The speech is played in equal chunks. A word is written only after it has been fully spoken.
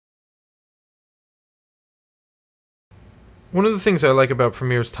One of the things I like about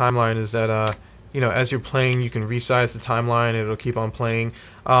Premiere's timeline is that as you're playing, you can resize the timeline and it'll keep on playing.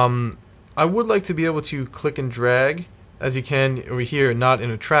 I would like to be able to click and drag as you can over here, not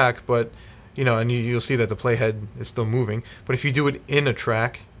in a track, but and you'll see that the playhead is still moving. But if you do it in a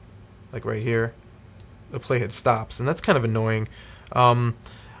track, like right here, the playhead stops, and that's kind of annoying.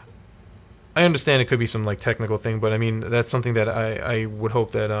 I understand it could be some like technical thing, but I mean that's something that I would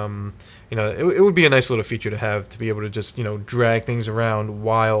hope that it would be a nice little feature to have, to be able to just drag things around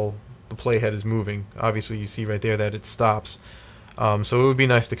while the playhead is moving. Obviously you see right there that it stops, so it would be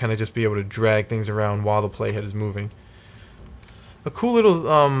nice to kind of just be able to drag things around while the playhead is moving. A cool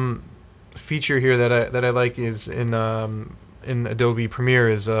little feature here that I like is in Adobe Premiere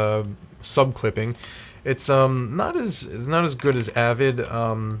is sub clipping. It's not as good as Avid.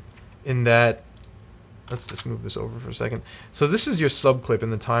 In that, let's just move this over for a second. So this is your sub clip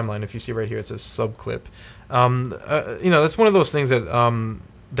in the timeline. If you see right here, it says sub clip. That's one of those things that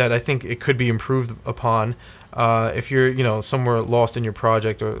that I think it could be improved upon. If you're somewhere lost in your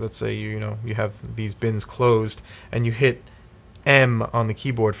project, or let's say you have these bins closed and you hit M on the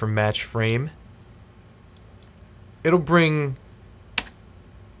keyboard for match frame, it'll bring.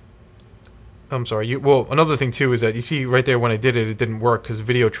 I'm sorry. Well, another thing too is that you see right there when I did it, it didn't work because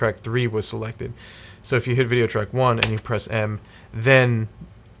video track 3 was selected. So if you hit video track 1 and you press M, then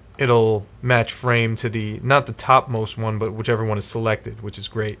it'll match frame to not the topmost one, but whichever one is selected, which is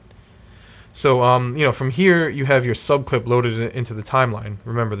great. So from here you have your sub clip loaded into the timeline.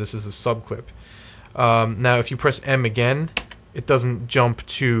 Remember, this is a sub clip. Now if you press M again, it doesn't jump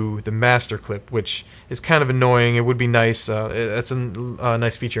to the master clip, which is kind of annoying. It would be nice. That's a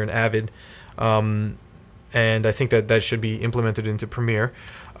nice feature in Avid. And I think that should be implemented into Premiere.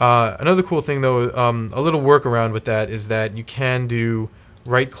 Another cool thing though, a little workaround with that is that you can do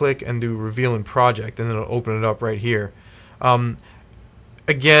right click and do reveal in project, and then it'll open it up right here.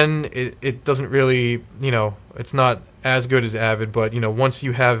 Again, it doesn't really, it's not as good as Avid, but once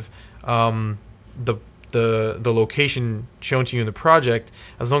you have the location shown to you in the project,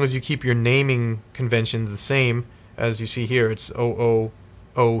 as long as you keep your naming conventions the same, as you see here, it's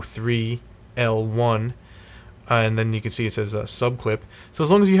 0003 L1, and then you can see it says subclip. So as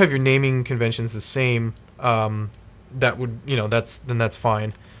long as you have your naming conventions the same, that would that's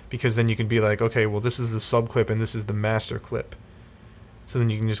fine, because then you can be like, okay, well this is the subclip and this is the master clip. So then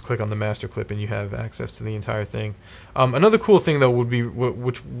you can just click on the master clip and you have access to the entire thing. Another cool thing though would be,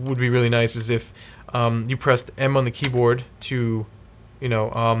 which would be really nice, is if you pressed M on the keyboard to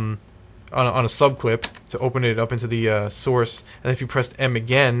on a subclip to open it up into the source, and if you pressed M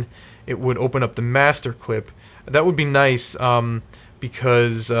again, it would open up the master clip. That would be nice,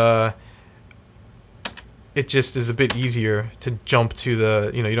 because it just is a bit easier to jump to the,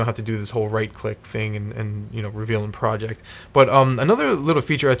 you don't have to do this whole right click thing and reveal in project. But another little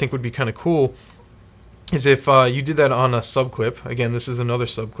feature I think would be kind of cool is if you did that on a subclip. Again, this is another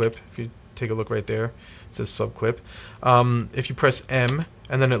subclip. If you take a look right there, it says subclip. If you press M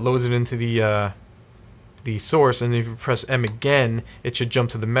and then it loads it into the source, and if you press M again, it should jump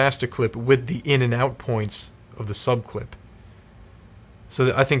to the master clip with the in and out points of the subclip.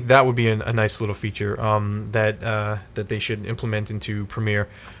 So I think that would be a nice little feature that they should implement into Premiere.